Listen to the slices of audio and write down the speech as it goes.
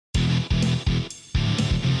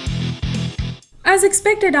As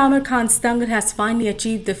expected, Aamir Khan's Dangal has finally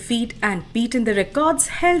achieved the feat and beaten the records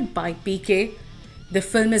held by PK. The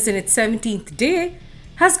film is in its 17th day,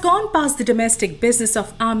 has gone past the domestic business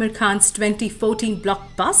of Aamir Khan's 2014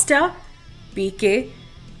 blockbuster, PK.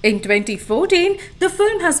 In 2014, the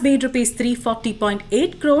film has made Rs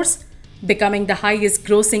 340.8 crores, becoming the highest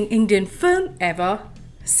grossing Indian film ever.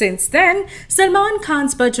 Since then, Salman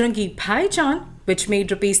Khan's Bajrangi Bhaijaan, which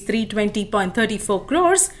made Rs 320.34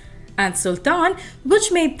 crores, and Sultan,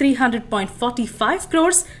 which made 300.45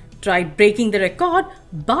 crores, tried breaking the record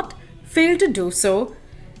but failed to do so.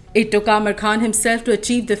 It took Aamir Khan himself to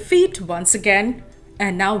achieve the feat once again.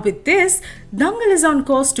 And now with this, Dangal is on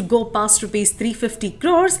course to go past Rs 350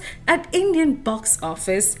 crores at Indian box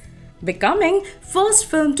office, becoming first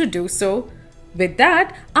film to do so. With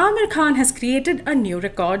that, Aamir Khan has created a new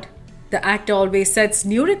record. The actor always sets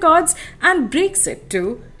new records and breaks it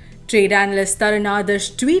too. Trade analyst Tarun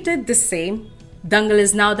Adarsh tweeted the same. Dangal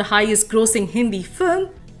is now the highest grossing Hindi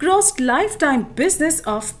film, grossed lifetime business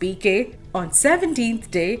of PK on 17th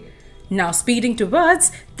day, now speeding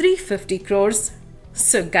towards 350 crores.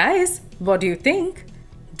 So guys, what do you think?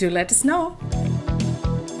 Do let us know.